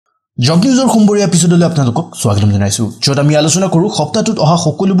Job নিউজৰ সম্পূৰ্ণ এপিসোডলৈ আপোনালোকক স্বাগতম জনাইছো যত আমি আলোচনা কৰো সপ্তাহটোত অহা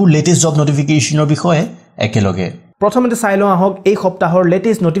সকলোবোৰ লেটেষ্ট জব নোটিফিকেশনৰ বিষয়ে একেলগে প্ৰথমতে চাই লওঁ আহক এই সপ্তাহৰ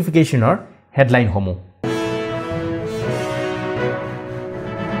লেটেষ্ট নোটিফিকেশনৰ হেডলাইন সমূহ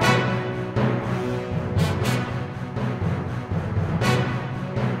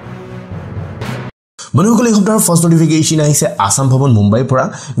বন্ধুসকল এই সপ্তাহৰ ফাৰ্ষ্ট নোটিফিকেশন আহিছে আসাম ভৱন মুম্বাইৰ পৰা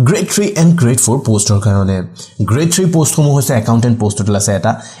গ্ৰেড 3 এণ্ড গ্ৰেড 4 পোষ্টৰ কাৰণে গ্ৰেড 3 পোষ্টসমূহ হৈছে একাউণ্টেণ্ট পোষ্টত আছে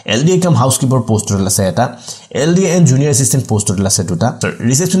এটা এলডি কাম হাউচকিপাৰ পোষ্টত আছে এটা এলডি এণ্ড জুনিয়ৰ এছিষ্টেণ্ট পোষ্টত আছে দুটা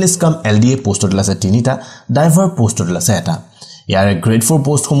ৰিসেপশনিষ্ট কাম এলডি পোষ্টত আছে তিনিটা ড্ৰাইভাৰ পোষ্টত আছে এটা ইয়াৰ গ্ৰেড 4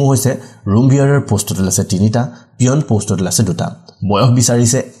 পোষ্টসমূহ হৈছে ৰুম বিয়াৰৰ পোষ্টত আছে তিনিটা পিয়ন পোষ্টত আছে দুটা বয়স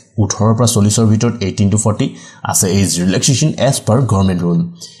বিচাৰিছে 18 পৰা 40 ভিতৰত 18 to 40 আছে as ৰিলেক্সেশন as per government rule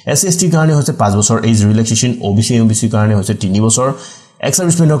SST কাৰণে হৈছে 5 বছৰ এজ ৰিলেক্সেশন ওবিসি এমবিসি কাৰণে হৈছে 3 বছৰ এক্স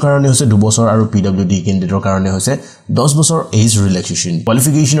সাৰ্ভিসমেনৰ কাৰণে হৈছে 2 বছৰ আৰু পিডব্লিউডি কেণ্ডিডেটৰ কাৰণে হৈছে 10 বছৰ এজ ৰিলেক্সেশন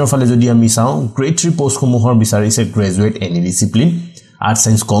কোৱালিফিকেশনৰ ফালে যদি আমি চাওঁ গ্ৰেড 3 পোষ্টসমূহৰ বিচাৰিছে graduate any discipline art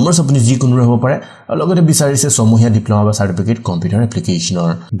science কমাৰ্স আপুনি যি কোনো হ'ব পাৰে আৰু লগতে বিচাৰিছে সমহীয়া ডিপ্লোমা বা সাৰ্টিফিকেট কম্পিউটাৰ এপ্লিকেশনৰ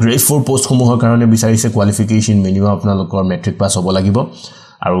গ্ৰেড 4 পোষ্টসমূহৰ কাৰণে বিচাৰিছে কোৱালিফিকেশন মিনিমাম আপোনালোকৰ মেট্ৰিক পাছ হ'ব লাগিব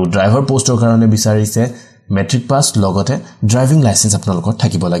আৰু ড্ৰাইভাৰ পোষ্টৰ কাৰণে বিচাৰিছে মেট্ৰিক পাছ লগতে ড্ৰাইভিং লাইসেন্স আপোনালোকৰ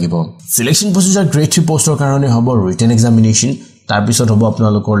থাকিব লাগিব সিলেকশন প্ৰসিজাৰ গ্ৰেড 3 পোষ্টৰ কাৰণে হ'ব ৰিটেন এক্সামিনেশন তাৰ পিছত হ'ব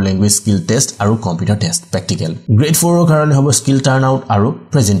আপোনালোকৰ ল্যাঙ্গুৱেজ স্কিল টেষ্ট আৰু কম্পিউটাৰ টেষ্ট প্ৰ্যাকটিক্যাল গ্ৰেড 4 ৰ কাৰণে হ'ব স্কিল টাৰ্ন আউট আৰু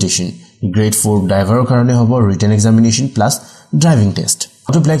প্ৰেজেন্টেশন গ্ৰেড 4 ড্ৰাইভাৰৰ কাৰণে হ'ব written examination plus driving test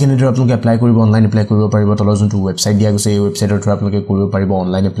auto apply কেনেদৰে আপোনালোকে এপ্লাই কৰিব অনলাইন এপ্লাই কৰিব পাৰিব তলৰ যোনটো ৱেবছাইট দিয়া গৈছে এই ৱেবছাইটৰ থ্ৰু আপোনালোকে কৰিব পাৰিব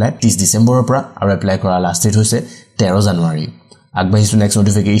অনলাইন এপ্লাই 30 ডিসেম্বৰৰ পৰা আৰু এপ্লাই কৰা লাষ্ট ডেট হৈছে 13 জানুৱাৰী আগবাঢ়িছো নেক্সট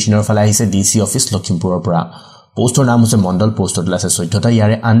নোটিফিকেশনৰ ফালে আহিছে ডিসি অফিস লখিমপুৰৰ পৰা পোষ্টৰ নাম হৈছে মণ্ডল পোষ্টত আছে 14টা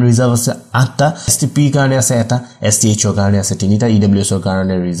ইয়াৰে আনৰিজাৰ্ভ আছে 8টা এসটিপি কাৰণে আছে এটা এসটিএইচৰ কাৰণে আছে 3টা ইডব্লিউএছৰ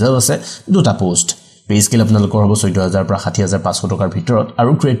কাৰণে ৰিজাৰ্ভ আছে 2টা পোষ্ট পে স্কেল আপোনালোকৰ হ'ব 14000 পৰা 60500 টকাৰ ভিতৰত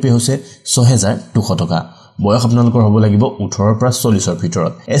আৰু গ্ৰেড পে হৈছে 6200 টকা বয়স আপোনালোকৰ হ'ব লাগিব 18 পৰা 40ৰ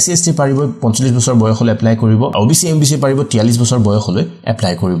ভিতৰত এসসি পাৰিব 45 বছৰ বয়সলৈ এপ্লাই কৰিব ওবিসি এমবিসি পাৰিব 43 বছৰ বয়সলৈ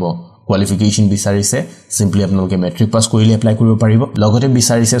এপ্লাই কৰিব কোৱালিফিকেশন বিচাৰিছে সিম্পলি আপোনালোকে মেট্ৰিক পাছ কৰিলে এপ্লাই কৰিব পাৰিব লগতে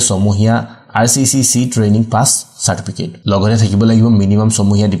বিচাৰিছে সমহীয়া RCCC ট্ৰেইনিং পাছ সাৰ্টিফিকেট লগতে থাকিব লাগিব মিনিমাম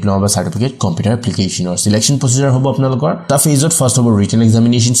সমহীয়া ডিপ্লোমা বা সাৰ্টিফিকেট কম্পিউটাৰ এপ্লিকেশনৰ সিলেকশন প্ৰসিজাৰ হ'ব আপোনালোকৰ তা ফেজত ফাৰ্স্ট হ'ব ৰিটেন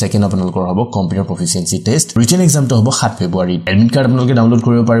এক্সামিনেশন সেকেন্ড আপোনালোকৰ হ'ব কম্পিউটাৰ প্ৰফিচিয়েন্সি টেষ্ট ৰিটেন এক্সামটো হ'ব 7 ফেব্ৰুৱাৰী এডমিট কাৰ্ড আপোনালোকে ডাউনলোড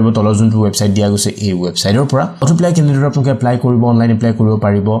কৰিব পাৰিব তলৰ যোনটো ৱেবছাইট দিয়া গৈছে এই ৱেবছাইটৰ পৰা অটো এপ্লাই কেনেদৰে আপোনালোকে এপ্লাই কৰিব অনলাইন এপ্লাই কৰিব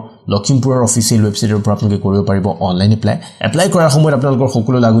পাৰিব লখিমপুৰৰ অফিচিয়েল ৱেবছাইটৰ পৰা আপোনালোকে কৰিব পাৰিব অনলাইন এপ্লাই কৰাৰ সময়ত আপোনালোকৰ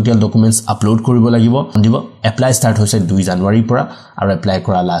সকলো লাগতিয়াল ডকুমেন্টছ আপলোড কৰিব লাগিব দিব এপ্লাই ষ্টাৰ্ট হৈছে 2 জানুৱাৰীৰ পৰা আৰু এপ্লাই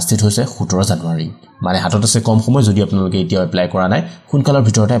কৰা লাষ্ট ডেট হৈছে 17 জানুৱাৰী মানে হাতত আছে কম সময় যদি আপোনালোকে এতিয়া এপ্লাই কৰা নাই খুনকালৰ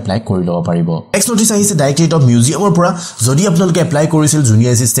ভিতৰতে এপ্লাই কৰি লব পাৰিব নেক্সট নোটিছ আহিছে ডাইৰেক্টৰেট অফ মিউজিয়ামৰ পৰা যদি আপোনালোকে এপ্লাই কৰিছিল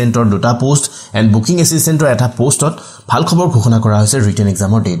জুনিয়ৰ এছিষ্টেণ্টৰ 2টা পোষ্ট এণ্ড বুকিং এছিষ্টেণ্টৰ এটা পোষ্টত ভাল খবৰ ঘোষণা কৰা হৈছে ৰিটেন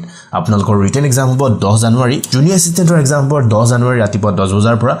এক্সামৰ ডেট আপোনালোকৰ ৰিটেন এক্সাম হ'ব 10 জানুৱাৰী জুনিয়ৰ এছিষ্টেণ্টৰ এক্সাম হ'ব 10 জানুৱাৰী ৰাতিপুৱা 10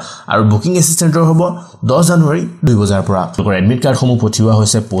 বজাৰ পৰা আৰু বুকিং এছিষ্টেণ্টৰ হ'ব 10 জানুৱাৰী 2 বজাৰ পৰা আপোনালোকৰ এডমিট কাৰ্ডসমূহ পঠিওৱা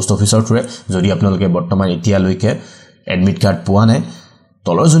হৈছে পোষ্ট অফিচৰ থ্ৰুৰে যদি আপোনালোকে বৰ্তমান এতিয়ালৈকে এডমিট কাৰ্ড পোৱা নাই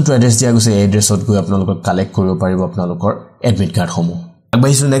তলৰ যোনটো এড্ৰেছ দিয়া গৈছে এই এড্ৰেছত গৈ আপোনালোকক কালেক্ট কৰিব পাৰিব আপোনালোকৰ এডমিট কাৰ্ডসমূহ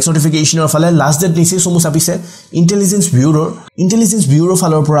আগবাঢ়িছো নেক্সট নোটিফিকেশনৰ ফালে লাষ্ট ডেট নিচে সমূহ চাপিছে ইন্টেলিজেন্স ব্যুৰৰ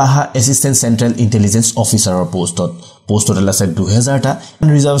ফালৰ পৰা আহা এছিষ্টেণ্ট চেন্ট্ৰেল ইন্টেলিজেন্স অফিচাৰৰ পোষ্টত আছে 2000টা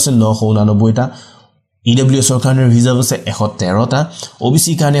ৰিজাৰ্ভ আছে 999টা ইডব্লিউএছৰ কাৰণে ৰিজাৰ্ভ আছে 113টা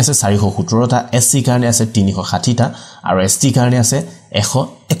ওবিসি কাৰণে আছে 417টা এসসি কাৰণে আছে 360টা আৰু এসটি কাৰণে আছে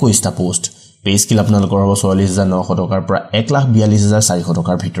 121টা পোষ্ট পে স্কেল আপোনালোকৰ হ'ব 44900 টকাৰ পৰা 142400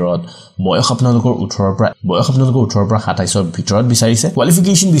 টকাৰ ভিতৰত বয়স আপোনালোকৰ 18 পৰা 27ৰ ভিতৰত বিচাৰিছে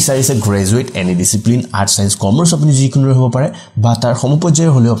কোৱালিফিকেশন বিচাৰিছে graduate any discipline art science কমাৰ্স আপুনি যি কোনো হ'ব পাৰে বা তাৰ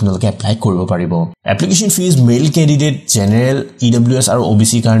সমপৰ্যায়ৰ হ'লে আপোনালোকে এপ্লাই কৰিব পাৰিব application fees male candidate general EWS আৰু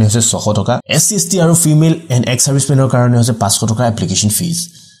ওবিসি কাৰণে হৈছে 600 টকা এসসি আৰু ফিমেল এণ্ড এক্স সাৰ্ভিসমেনৰ কাৰণে হৈছে 500 টকা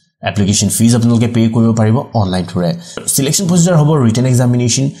এপ্লিকেশন ফিজ আপোনালোকে পে কৰিব পাৰিব অনলাইন থ্ৰুৰে সিলেকশন প্ৰসিজাৰ হ'ব ৰিটেন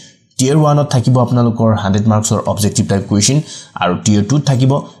এক্সামিনেশন Tier 1 ত থাকিব আপোনালোকৰ 100 মাৰ্কছৰ অবজেক্টিভ টাইপ কোৱেশ্চন আৰু Tier 2 ত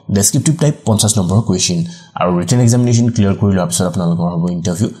থাকিব ডেসক্ৰিপটিভ টাইপ 50 নম্বৰৰ কোৱেশ্চন আৰু ৰিটেন এক্সামিনেশন ক্লিয়াৰ কৰি লোৱাৰ পিছত আপোনালোকৰ হ'ব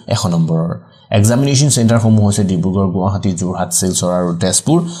ইন্টাৰভিউ 100 নম্বৰৰ এক্সামিনেশন সেন্টাৰ সমূহ হৈছে ডিব্ৰুগড় গুৱাহাটী যোৰহাট শিলচৰ আৰু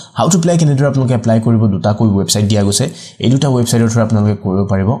তেজপুৰ হাউ টু এপ্লাই কেনেদৰে আপোনালোকে এপ্লাই কৰিব দুটাকৈ ৱেবছাইট দিয়া গৈছে এই দুটা ৱেবছাইটৰ থ্ৰু আপোনালোকে কৰিব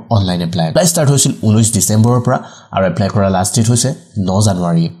পাৰিব অনলাইন এপ্লাই ষ্টাৰ্ট হৈছিল 19 ডিসেম্বৰৰ পৰা আৰু এপ্লাই কৰা লাষ্ট ডেট হৈছে 9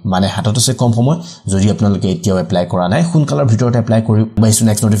 জানুৱাৰী মানে হাতত আছে কম সময় যদি আপোনালোকে এতিয়াও এপ্লাই কৰা নাই খুনকালৰ ভিতৰতে এপ্লাই কৰি বাইছো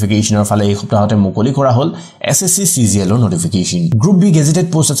নেক্সট নোটিফিকেশনৰ ফালে এই সপ্তাহতে মুকলি কৰা হ'ল SSC CGL notification group B gazetted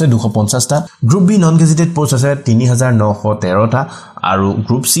post আছে 250টা group B non gazetted post আছে 3913টা আৰু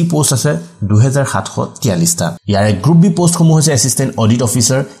গ্ৰুপ সি পোষ্ট আছে 2743টা ইয়াৰে গ্ৰুপ বি পোষ্ট সমূহ হৈছে assistant audit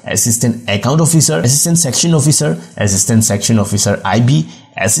officer assistant account officer assistant section officer IB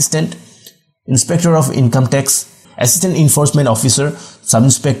assistant inspector of income tax, assistant enforcement officer, sub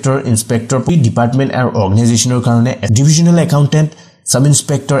inspector, inspector department and organizational karone divisional accountant, sub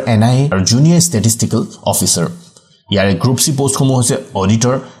inspector NI or junior statistical officer. Yare group C post komo hoise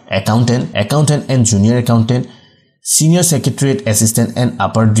auditor, accountant and junior accountant, senior secretariat assistant and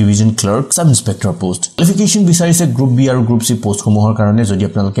upper division clerk, sub inspector post. Qualification bisarise group B or group C post komohor karone jodi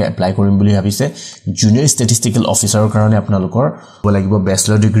apnaloke apply korim boli bhabise junior statistical officer karone apnalokor bolagibo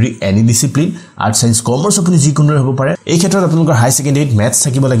bachelor degree any discipline art science commerce apuni ji kunore hobo pare ei khetrot apnalokor high secondary maths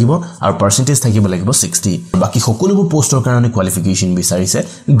thakibo lagibo ar percentage thakibo lagibo 60 baki hokolubo postor karone qualification bisarise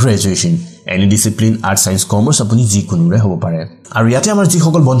graduation any discipline art science commerce apuni ji kunore hobo pare আর ইয়াতে আমাৰ যি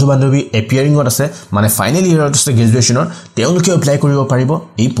সকল বন্ধু বান্ধৱী এপিয়াৰিংত আছে মানে final ইয়াৰত আছে গ্ৰেজুৱেচনৰ তেওঁলোকে এপ্লাই কৰিব পাৰিব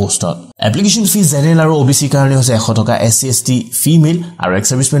এই পোষ্টত এপ্লিকেশন ফিজ জেনেৰেল আৰু ওবিসি কাৰণে হৈছে 100 টকা এসসি এসটি ফিমেল আৰু এক্স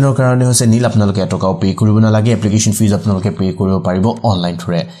সাৰ্ভিসমেনৰ কাৰণে হৈছে নীল আপোনালোকে 1 টকাও পে কৰিব নালাগে এপ্লিকেশন ফিজ আপোনালোকে পে কৰিব পাৰিব অনলাইন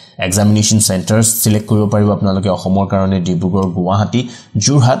থ্ৰুৰে এক্সামিনেশন সেন্টাৰছ সিলেক্ট কৰিব পাৰিব আপোনালোকে অসমৰ কাৰণে Dibrugarh Guwahati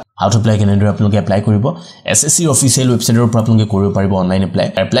Jorhat How to apply কেনেদৰে আপোনালোকে এপ্লাই কৰিব SSC অফিচিয়েল ৱেবছাইটৰ পৰা আপোনালোকে কৰিব পাৰিব অনলাইন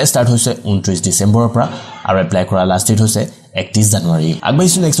এপ্লাই ষ্টাৰ্ট হৈছে 29 ডিসেম্বৰৰ পৰা আৰু এপ্লাই কৰা লাষ্ট ডেট হৈছে 31 জানুৱাৰী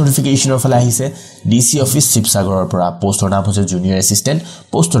আগবাইছো নেক্সট নোটিফিকেশনৰ ফলা আহিছে ডিসি অফিস শিৱসাগৰৰ পৰা পোষ্টৰ নাম হৈছে জুনিয়ৰ এসিস্ট্যান্ট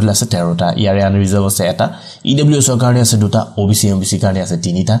পোষ্টৰ আছে 13টা ইয়াৰে আনৰিজাৰ্ভ আছে এটা ইডব্লিউএছ ৰ কাৰণে আছে 2টা ওবিসি এমবিসি কাৰণে আছে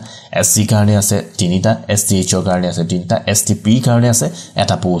 3টা এসসি কাৰণে আছে 3টা এসটিএইচ ৰ কাৰণে আছে 3টা এসটিপি কাৰণে আছে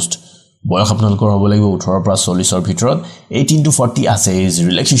এটা পোষ্ট বয়স আপোনালোকৰ হ'ব লাগিব 18 পৰা 40 ৰ ভিতৰত 18 to 40 আছে is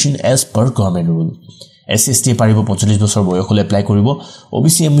ৰিলেক্সেশন as per government rule SST পাৰিব 45 বছৰ বয়স হলে এপ্লাই কৰিব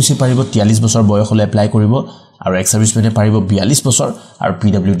ওবিসি এমবিসি পাৰিব 43 বছৰ বয়স হলে এপ্লাই কৰিব আৰু এক্স সাৰ্ভিসমেনে পাৰিব 42 বছৰ আৰু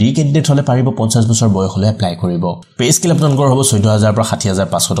পিডব্লিউডি ক্যান্ডিডেট হলে পাৰিব 50 বছৰ বয়স হলে এপ্লাই কৰিব পে স্কেল আপোনালোকৰ হ'ব 14000 পৰা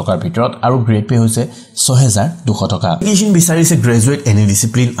 60500 টকাৰ ভিতৰত আৰু গ্ৰেড পে হৈছে 6200 টকা এডুকেশন বিচাৰিছে graduate any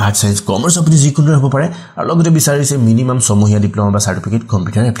discipline art science commerce আপুনি যিকোনো হ'ব পাৰে আৰু লগতে বিচাৰিছে মিনিমাম সমহীয়া ডিপ্লোমা বা সাৰ্টিফিকেট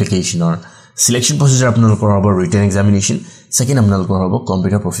কম্পিউটাৰ এপ্লিকেশনৰ সিলেকশন প্ৰসিজাৰ আপোনালোকৰ হ'ব ৰিটেন এক্সামিনেশন সেকেন্ড আপোনালোকৰ হ'ব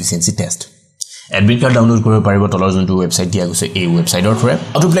computer proficiency test admit card download কৰিব পাৰিব তলৰ যোনটো ৱেবছাইট দিয়া গৈছে এই ৱেবছাইটৰ থ্ৰুৰে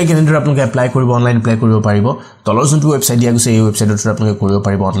অটো এপ্লাই কেনেদৰে আপোনালোকে এপ্লাই কৰিব অনলাইন এপ্লাই কৰিব পাৰিব তলৰ যোনটো ৱেবছাইট দিয়া গৈছে এই ৱেবছাইটৰ থ্ৰুৰে আপোনালোকে কৰিব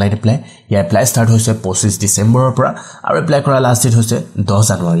পাৰিব অনলাইন এপ্লাই ইয়াৰ এপ্লাই ষ্টাৰ্ট হৈছে 25 ডিসেম্বৰৰ পৰা আৰু এপ্লাই কৰা লাষ্ট ডেট হৈছে 10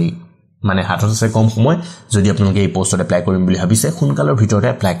 জানুৱাৰী মানে হাতত আছে কম সময় যদি আপোনালোকে এই পোষ্টত এপ্লাই কৰিম বুলি ভাবিছে সোনকালৰ ভিতৰতে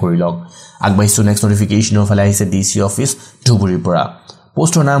এপ্লাই কৰি লওক আগবাইছো নেক্সট নোটিফিকেশনৰ ফালে আহিছে ডিসি অফিস ধুবুৰীৰ পৰা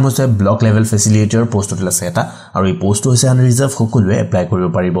পোষ্টৰ নাম হৈছে ব্লক লেভেল ফেচিলিটেটৰ পোষ্টত আছে এটা আৰু এই পোষ্টটো হৈছে আনৰিজাৰ্ভ সকলোৱে এপ্লাই কৰিব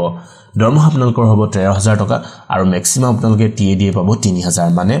পাৰিব দৰমহা আপোনালোকৰ হ'ব 13000 টকা আৰু ম্যাক্সিমাম আপোনালোকে টিএডিএ পাব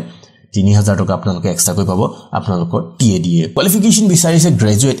 3000 মানে 3000 টকা আপোনালোকে এক্সট্ৰা কৈ পাব আপোনালোকৰ টিএডিএ কোৱালিফিকেশন বিচাৰিছে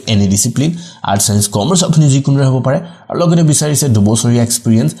graduate any discipline art science commerce আপুনি যিকোনো হ'ব পাৰে আৰু লগতে বিচাৰিছে 2 বছৰীয়া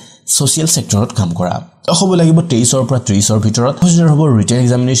এক্সপেৰিয়েন্স সোশ্যাল সেক্টৰত কাম কৰা হ'ব লাগিব 23 ৰ পৰা 30 ৰ ভিতৰত প্ৰসিজাৰ হ'ব ৰিটেন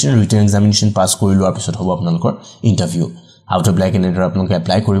এক্সামিনেশন পাছ কৰি লোৱাৰ পিছত হ'ব আপোনালোকৰ ইন্টাৰভিউ How to apply কেনেদৰে আপোনালোকে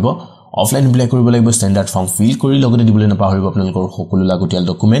এপ্লাই কৰিব অফলাইন এপ্লাই কৰিব লাগিব ষ্টেণ্ডাৰ্ড ফৰ্ম ফিল কৰি লগতে দিবলৈ নাপাহৰিব আপোনালোকৰ সকলো লাগতিয়াল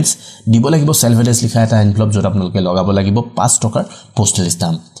ডকুমেন্টছ দিব লাগিব সেলফ এড্ৰেছ লিখা এটা এনভেলপ যত আপোনালোকে লগাব লাগিব 5 টকাৰ পোষ্টেল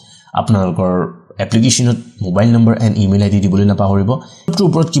ষ্টাম্প আপোনালোকৰ এপ্লিকেশনত mobile number and email ID দিবলৈ নাপাহৰিব তোৰ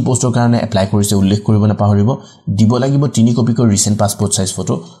ওপৰত কি পোষ্টৰ কাৰণে এপ্লাই কৰিছে উল্লেখ কৰিব নাপাহৰিব দিব লাগিব 3 কপিকৰ ৰিসেন্ট পাসপোৰ্ট সাইজ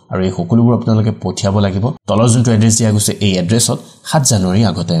ফটো আৰু এই সকলোবোৰ আপোনালোকে পঠিয়াব লাগিব তলৰ যোনটো এড্ৰেছ দিয়া গৈছে এই এড্ৰেছত 7 জানুৱাৰী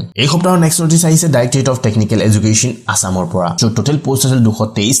আগতে এই সপ্তাহৰ নেক্সট নোটিছ আহিছে ডাইৰেক্টৰেট অফ টেকনিক্যাল এডুকেশ্যন আসামৰ পৰা য'ত টোটেল পোষ্ট আছিল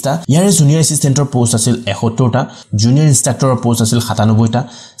 223টা ইয়াৰে জুনিয়ৰ এছিষ্টেণ্টৰ পোষ্ট আছিল 71টা জুনিয়ৰ ইনষ্ট্ৰাক্টৰৰ পোষ্ট আছিল 97টা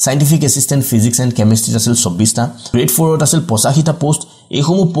scientific assistant physics and chemistry আছিল 24টা গ্ৰেড 4ত আছিল 85টা পোষ্ট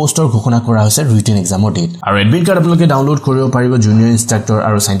এইসমূহ পোষ্টৰ ঘোষণা কৰা হৈছে ৰিটেন এক্সামৰ ডেট আৰু এডমিট কাৰ্ড আপোনালোকে ডাউনলোড কৰিব পাৰিব জুনিয়ৰ ইনষ্ট্ৰাক্টৰ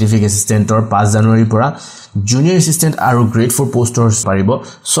আৰু সাইন্টিফিক এছিষ্টেণ্টৰ 5 জানুৱাৰীৰ পৰা জুনিয়ৰ এছিষ্টেণ্ট আৰু গ্ৰেড 4 পোষ্টৰ পাৰিব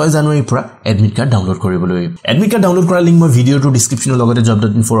 6 জানুৱাৰীৰ পৰা এডমিট কাৰ্ড ডাউনলোড কৰিবলৈ এডমিট কাৰ্ড ডাউনলোড কৰা লিংক মই ভিডিওটো ডেসক্ৰিপচনৰ লগতে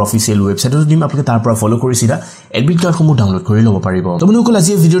job.info অফিচিয়েল ৱেবছাইটত দিম আপোনালোকে তাৰ পৰা ফলো কৰি সিধা এডমিট কাৰ্ডসমূহ ডাউনলোড কৰি ল'ব পাৰিব তো বন্ধুসকল আজি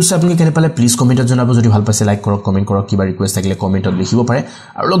এই ভিডিওটো চাই আপোনালোকে কেনে পালে প্লিজ কমেন্টত জনাব যদি ভাল পাইছে লাইক কৰক কমেন্ট কৰক কিবা ৰিকুৱেষ্ট থাকিলে কমেন্টত লিখিব পাৰে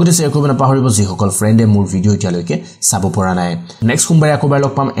আৰু লগতে শ্বেয়াৰ কৰিব নাপাহৰিব যিসকল ফ্ৰেণ্ডে মোৰ ভিডিও এতিয়ালৈকে চাব পৰা নাই নেক্সট সোমবাৰে আকৌ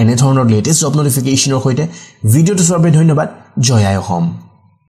লগ পাম এনে ধৰণৰ লেটেষ্ট জব নটিফিকেশনৰ সৈতে ভিডিওটো চোৱাৰ বাবে ধন্যবাদ জয় আই অসম